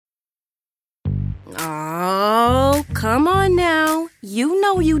Oh, come on now. You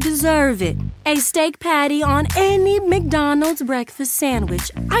know you deserve it. A steak patty on any McDonald's breakfast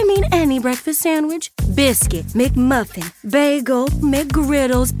sandwich. I mean any breakfast sandwich. Biscuit, McMuffin, bagel,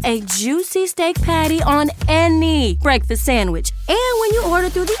 McGriddles. A juicy steak patty on any breakfast sandwich. And when you order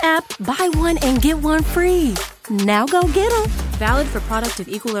through the app, buy one and get one free. Now go get them. Valid for product of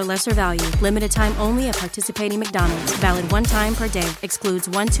equal or lesser value. Limited time only at participating McDonald's. Valid one time per day. Excludes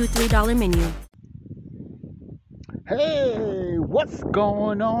 $1, $2, $3 menu. Hey, what's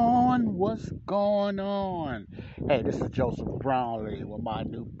going on? What's going on? Hey, this is Joseph Brownlee with my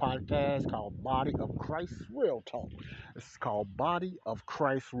new podcast called Body of Christ Real Talk. This is called Body of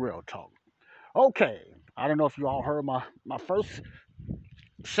Christ Real Talk. Okay, I don't know if you all heard my first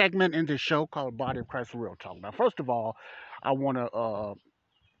segment in this show called Body of Christ Real Talk. Now, first of all, I want to,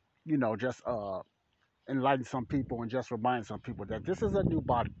 just enlighten some people and just remind some people that this is a new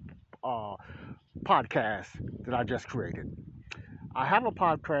podcast that I just created. I have a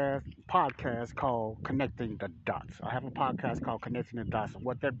podcast called Connecting the Dots. I have a podcast called Connecting the Dots. And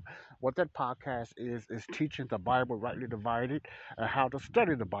what that podcast is teaching the Bible rightly divided and how to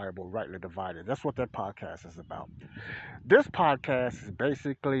study the Bible rightly divided. That's what that podcast is about. This podcast is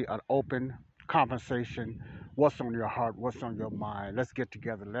basically an open conversation. What's on your heart? What's on your mind? Let's get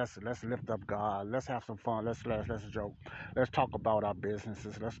together. Let's lift up God. Let's have some fun. Let's joke. Let's talk about our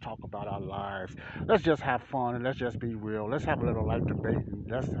businesses. Let's talk about our lives. Let's just have fun and let's just be real. Let's have a little life debate and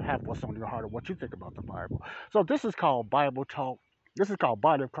let's have what's on your heart and what you think about the Bible. So this is called Bible Talk. This is called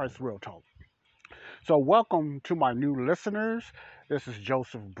Body of Christ Real Talk. So welcome to my new listeners. This is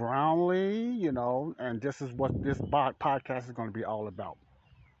Joseph Brownlee, and this is what this podcast is going to be all about.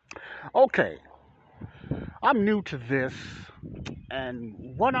 Okay. I'm new to this, and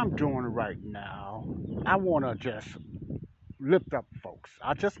what I'm doing right now, I want to just lift up folks.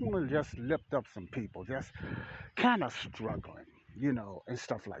 I just want to just lift up some people, just kind of struggling, and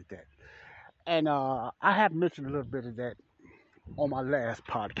stuff like that. And I have mentioned a little bit of that on my last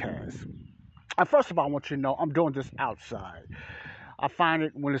podcast. First of all, I want you to know I'm doing this outside. I find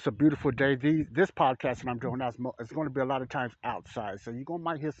it when it's a beautiful day. This podcast that I'm doing now is going to be a lot of times outside. So you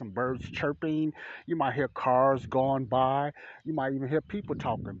might hear some birds chirping. You might hear cars going by. You might even hear people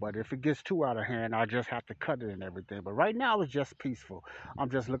talking. But if it gets too out of hand, I just have to cut it and everything. But right now it's just peaceful.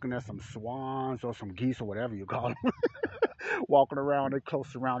 I'm just looking at some swans or some geese or whatever you call them. Walking around and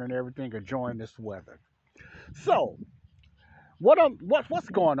close around and everything, enjoying this weather. So what's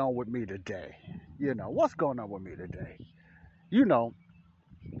going on with me today? What's going on with me today?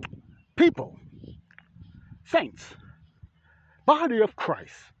 People, saints, body of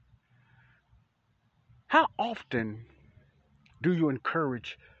Christ. How often do you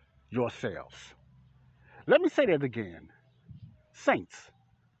encourage yourselves? Let me say that again. Saints,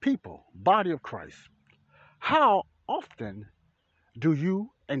 people, body of Christ. How often do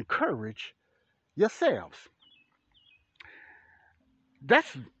you encourage yourselves?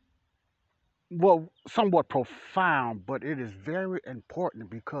 That's somewhat profound, but it is very important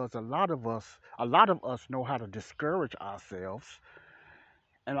because a lot of us know how to discourage ourselves,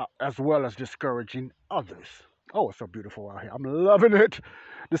 and as well as discouraging others. Oh, it's so beautiful out here. I'm loving it,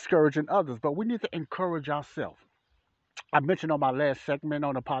 discouraging others. But we need to encourage ourselves. I mentioned on my last segment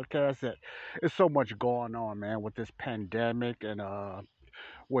on the podcast that there's so much going on, man, with this pandemic and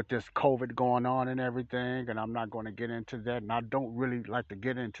with this COVID going on and everything, and I'm not going to get into that, and I don't really like to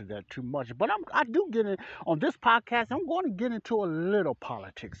get into that too much, but I do get in on this podcast. I'm going to get into a little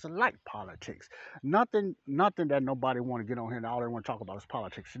politics, a light politics, nothing that nobody want to get on here and all they want to talk about is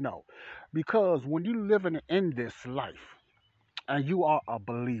politics. No, because when you living in this life and you are a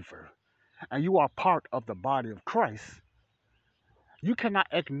believer and you are part of the body of Christ, you cannot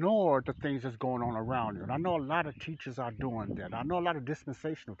ignore the things that's going on around you. And I know a lot of teachers are doing that. I know a lot of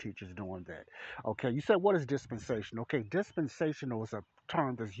dispensational teachers doing that. Okay, you say, what is dispensational? Okay, dispensational is a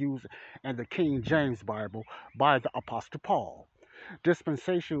term that's used in the King James Bible by the Apostle Paul.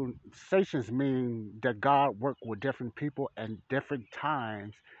 Dispensations mean that God worked with different people at different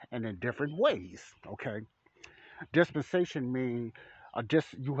times and in different ways. Okay, dispensation means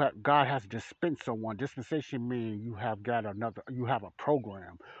God has dispensed someone. Dispensation means you have a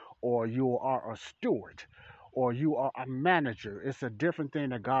program, or you are a steward, or you are a manager. It's a different thing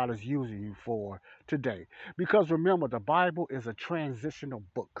that God is using you for today. Because remember, the Bible is a transitional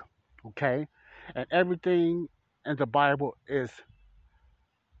book, okay? And everything in the Bible is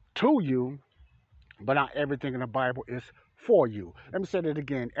to you, but not everything in the Bible is for you. Let me say that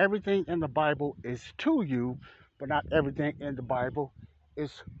again. Everything in the Bible is to you, but not everything in the Bible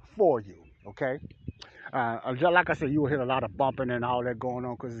is for you, okay? Just like I said, you will hear a lot of bumping and all that going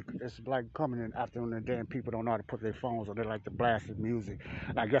on because it's like coming in afternoon and then people don't know how to put their phones or they like to blast the music.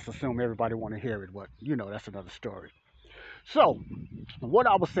 And I guess assume everybody want to hear it, but that's another story. So, what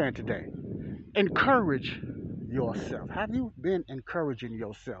I was saying today, encourage yourself. Have you been encouraging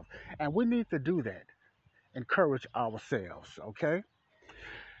yourself? And we need to do that. Encourage ourselves, okay?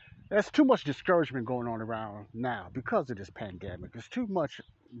 There's too much discouragement going on around now because of this pandemic. There's too much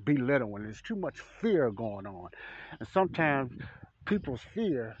belittling. There's too much fear going on. And sometimes people's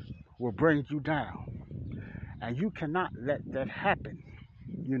fear will bring you down. And you cannot let that happen.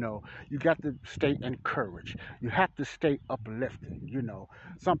 You got to stay encouraged. You have to stay uplifted.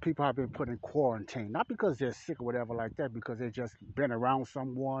 Some people have been put in quarantine, not because they're sick or whatever like that, because they've just been around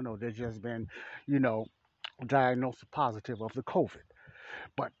someone or they've just been, you know, diagnosed positive of the COVID.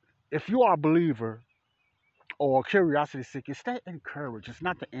 But if you are a believer or curiosity seeker, stay encouraged. It's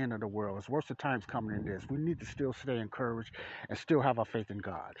not the end of the world. It's worse of times coming in this. We need to still stay encouraged and still have our faith in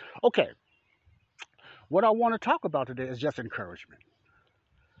God. Okay, what I want to talk about today is just encouragement.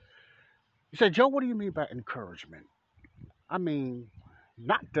 You say, Joe, what do you mean by encouragement? I mean,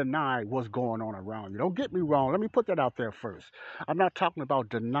 not deny what's going on around you. Don't get me wrong. Let me put that out there first. I'm not talking about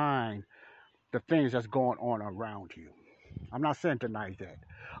denying the things that's going on around you. I'm not saying deny that.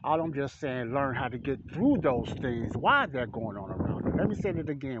 All I'm just saying, learn how to get through those things while they're going on around you. Let me say it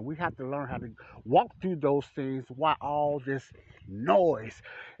again. We have to learn how to walk through those things while all this noise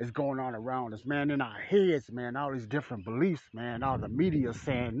is going on around us, man, in our heads, man, all these different beliefs, man, all the media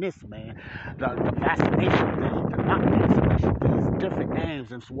saying this, man, the vaccination thing, the not vaccination things, different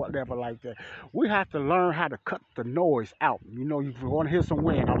names and whatever like that. We have to learn how to cut the noise out. You want to hear some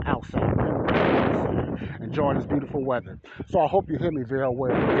wind, I'm outside. Enjoying this beautiful weather. So I hope you hear me very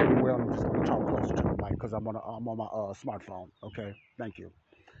well. Very well. I'm just going to talk closer to the mic because I'm on my smartphone. Okay, thank you.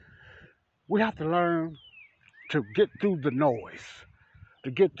 We have to learn to get through the noise,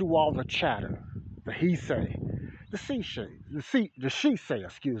 to get through all the chatter, the he say, the she say.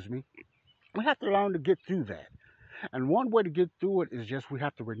 Excuse me. We have to learn to get through that. And one way to get through it is just we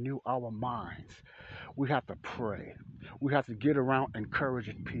have to renew our minds. We have to pray. We have to get around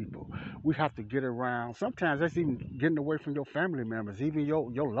encouraging people. We have to get around. Sometimes that's even getting away from your family members, even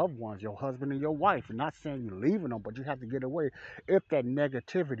your loved ones, your husband and your wife. And not saying you're leaving them, but you have to get away if that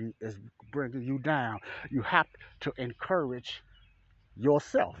negativity is bringing you down. You have to encourage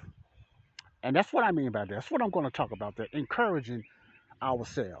yourself. And that's what I mean by that. That's what I'm going to talk about, that encouraging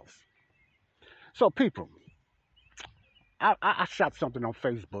ourselves. So people, I shot something on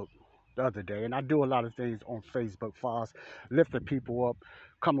Facebook the other day, and I do a lot of things on Facebook for us, lifting people up,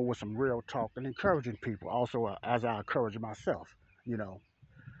 coming with some real talk, and encouraging people. Also, as I encourage myself,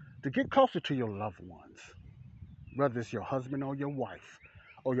 to get closer to your loved ones, whether it's your husband or your wife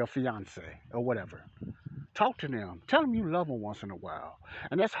or your fiance or whatever. Talk to them. Tell them you love them once in a while.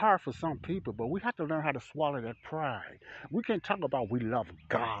 And that's hard for some people, but we have to learn how to swallow that pride. We can't talk about we love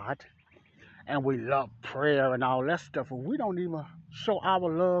God and we love prayer and all that stuff, and we don't even show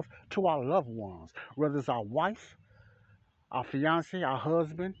our love to our loved ones, whether it's our wife, our fiance, our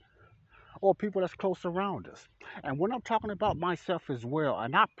husband, or people that's close around us. And when I'm talking about myself as well,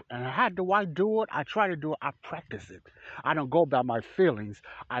 and how do I do it? I try to do it. I practice it. I don't go by my feelings.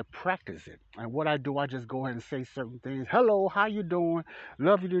 I practice it. And what I do, I just go ahead and say certain things. Hello, how you doing?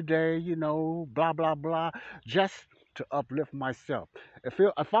 Love you today. Blah blah blah. Just to uplift myself. If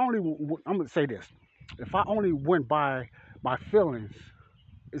I only, I'm gonna say this. If I only went by my feelings,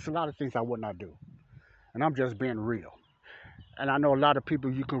 it's a lot of things I would not do. And I'm just being real. And I know a lot of people,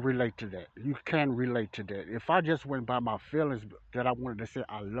 you can relate to that. You can relate to that. If I just went by my feelings that I wanted to say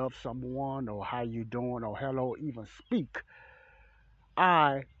I love someone or how you doing or hello, even speak,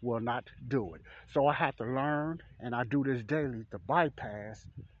 I will not do it. So I have to learn, and I do this daily, to bypass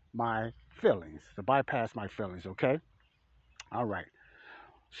my feelings. Okay? All right.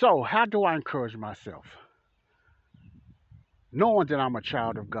 So how do I encourage myself? Knowing that I'm a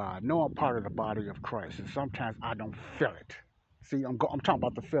child of God, knowing I'm part of the body of Christ, and sometimes I don't feel it. See, I'm talking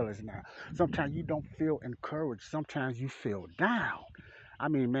about the feelings now. Sometimes you don't feel encouraged. Sometimes you feel down. I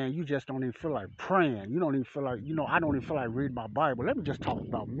mean, man, you just don't even feel like praying. You don't even feel like, I don't even feel like reading my Bible. Let me just talk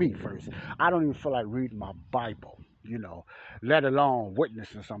about me first. I don't even feel like reading my Bible, let alone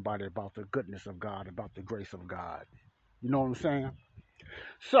witnessing somebody about the goodness of God, about the grace of God. You know what I'm saying?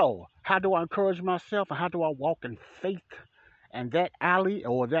 So, how do I encourage myself and how do I walk in faith? And that alley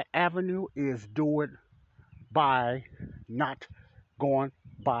or that avenue is do it by not going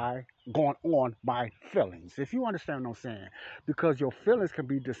on by feelings. If you understand what I'm saying. Because your feelings can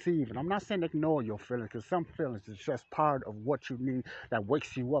be deceiving. I'm not saying ignore your feelings, because some feelings is just part of what you need that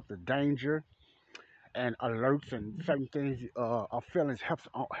wakes you up, the danger. and alerts and certain things our feelings helps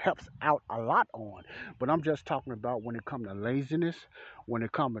out a lot on. But I'm just talking about when it comes to laziness, when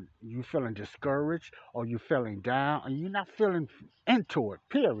it comes to you feeling discouraged or you feeling down and you're not feeling into it,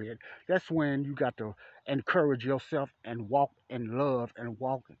 period. That's when you got to encourage yourself and walk in love and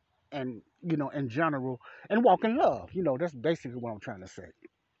walk and in general and walk in love. That's basically what I'm trying to say.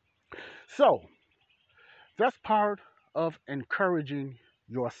 So that's part of encouraging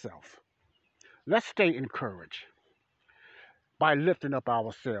yourself. Let's stay encouraged by lifting up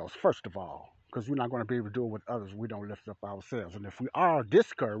ourselves, first of all, because we're not going to be able to do it with others. We don't lift up ourselves. And if we are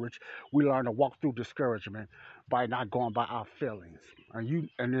discouraged, we learn to walk through discouragement by not going by our feelings. And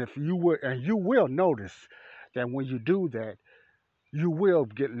you will notice that when you do that, you will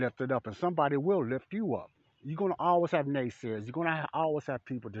get lifted up and somebody will lift you up. You're going to always have naysayers. You're going to always have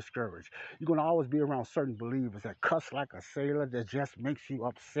people discouraged. You're going to always be around certain believers that cuss like a sailor, that just makes you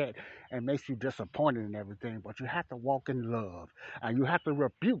upset and makes you disappointed and everything. But you have to walk in love and you have to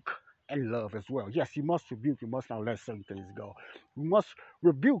rebuke in love as well. Yes, you must rebuke. You must not let certain things go. You must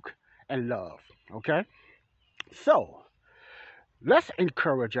rebuke and love. Okay? So, let's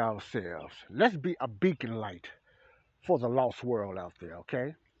encourage ourselves. Let's be a beacon light for the lost world out there,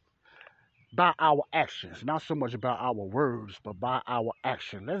 okay? By our actions, not so much about our words, but by our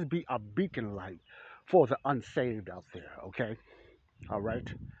action. Let's be a beacon light for the unsaved out there, okay? All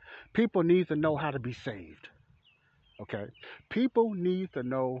right? People need to know how to be saved, okay? People need to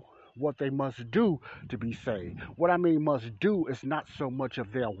know what they must do to be saved. What I mean must do is not so much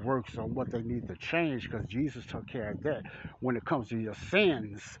of their works or what they need to change, because Jesus took care of that when it comes to your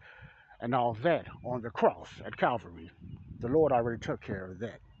sins and all that on the cross at Calvary. The Lord already took care of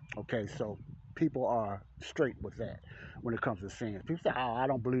that. Okay, so people are straight with that when it comes to sins. People say, "Oh, I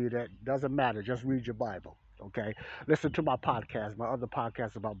don't believe that." Doesn't matter. Just read your Bible. Okay, listen to my podcast, my other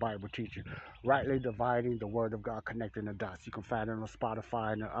podcast about Bible teaching, rightly dividing the Word of God, connecting the dots. You can find it on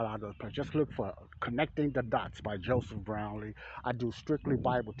Spotify and a lot of other places. Just look for "Connecting the Dots" by Joseph Brownlee. I do strictly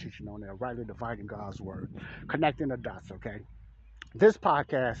Bible teaching on there, rightly dividing God's Word, connecting the dots. Okay. This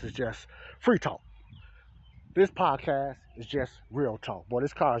podcast is just free talk. This podcast is just real talk. Boy,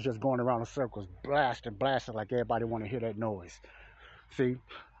 this car is just going around in circles, blasting like everybody want to hear that noise. See,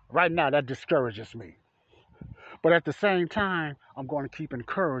 right now that discourages me. But at the same time, I'm going to keep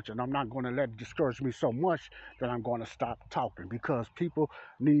encouraged, and I'm not going to let it discourage me so much that I'm going to stop talking because people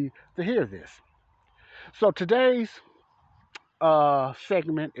need to hear this. So today's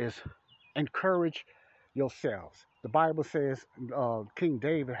segment is encourage yourselves. The Bible says King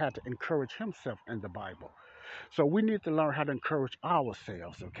David had to encourage himself in the Bible. So we need to learn how to encourage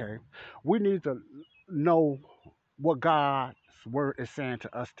ourselves, okay? We need to know what God's word is saying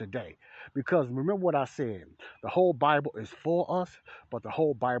to us today. Because remember what I said, the whole Bible is for us, but the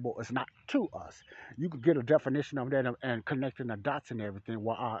whole Bible is not to us. You could get a definition of that and connecting the dots and everything.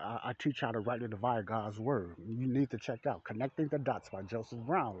 Well, I teach how to rightly divide God's word. You need to check out Connecting the Dots by Joseph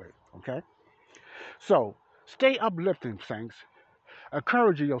Brownlee, okay? So, stay uplifting, saints.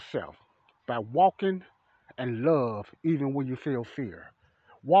 Encourage yourself by walking in love even when you feel fear.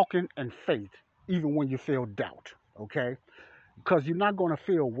 Walking in faith even when you feel doubt, okay? Because you're not going to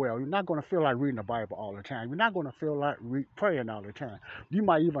feel well. You're not going to feel like reading the Bible all the time. You're not going to feel like praying all the time. You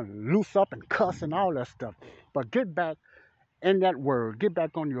might even loose up and cuss and all that stuff. But get back in that word. Get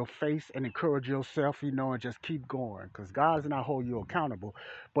back on your face and encourage yourself, and just keep going. Because God's not hold you accountable.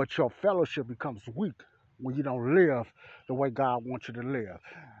 But your fellowship becomes weak when you don't live the way God wants you to live.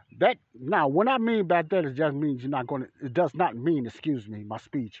 Now, what I mean by that, it just means it does not mean, excuse me, my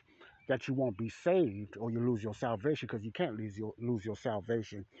speech, that you won't be saved or you lose your salvation, because you can't lose your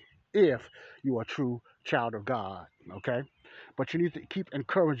salvation if you are a true child of God, okay? But you need to keep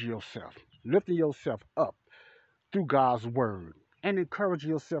encouraging yourself, lifting yourself up through God's word, and encourage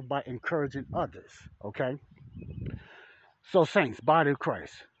yourself by encouraging others, okay? So, saints, body of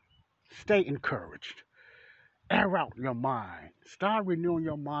Christ, stay encouraged. Air out your mind. Start renewing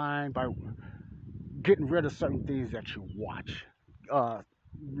your mind by getting rid of certain things that you watch.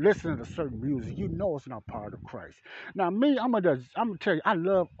 Listening to certain music, it's not part of Christ. Now, me, I'm gonna tell you, I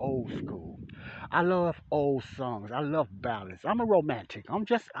love old school. I love old songs. I love ballads. I'm a romantic. I'm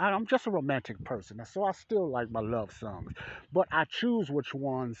just a romantic person, so I still like my love songs. But I choose which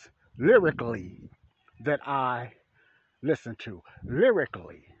ones lyrically that I listen to.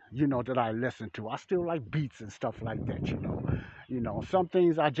 Lyrically, that I listen to. I still like beats and stuff like that, some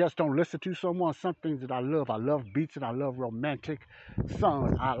things I just don't listen to so much. Some things that I love. I love beats and I love romantic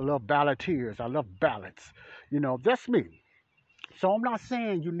songs. I love balladeers. I love ballads. That's me. So I'm not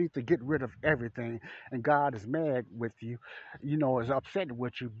saying you need to get rid of everything and God is mad with you, is upset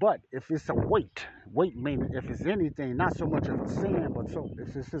with you. But if it's a weight meaning if it's anything, not so much of a sin, but so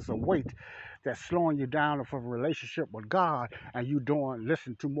if it's just a weight that's slowing you down from a relationship with God and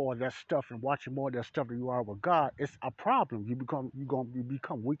listen to more of that stuff and watching more of that stuff than you are with God, it's a problem. You become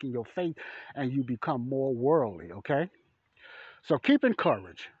weak in your faith and you become more worldly, okay? So keep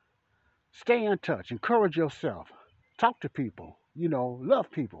encouraged. Stay in touch. Encourage yourself. Talk to people.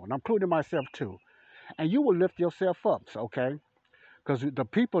 Love people. And I'm including myself too. And you will lift yourself up, okay? Because the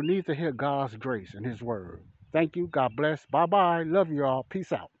people need to hear God's grace and His word. Thank you. God bless. Bye-bye. Love you all.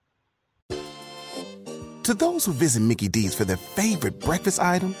 Peace out. To those who visit Mickey D's for their favorite breakfast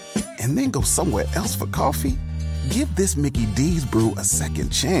item and then go somewhere else for coffee, give this Mickey D's brew a second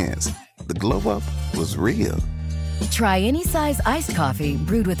chance. The glow up was real. Try any size iced coffee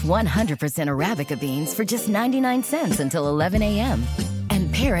brewed with 100% Arabica beans for just 99 cents until 11 a.m.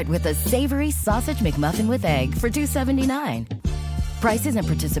 And pair it with a savory sausage McMuffin with egg for $2.79. Prices and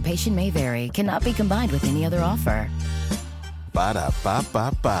participation may vary. Cannot be combined with any other offer.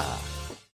 Ba-da-ba-ba-ba.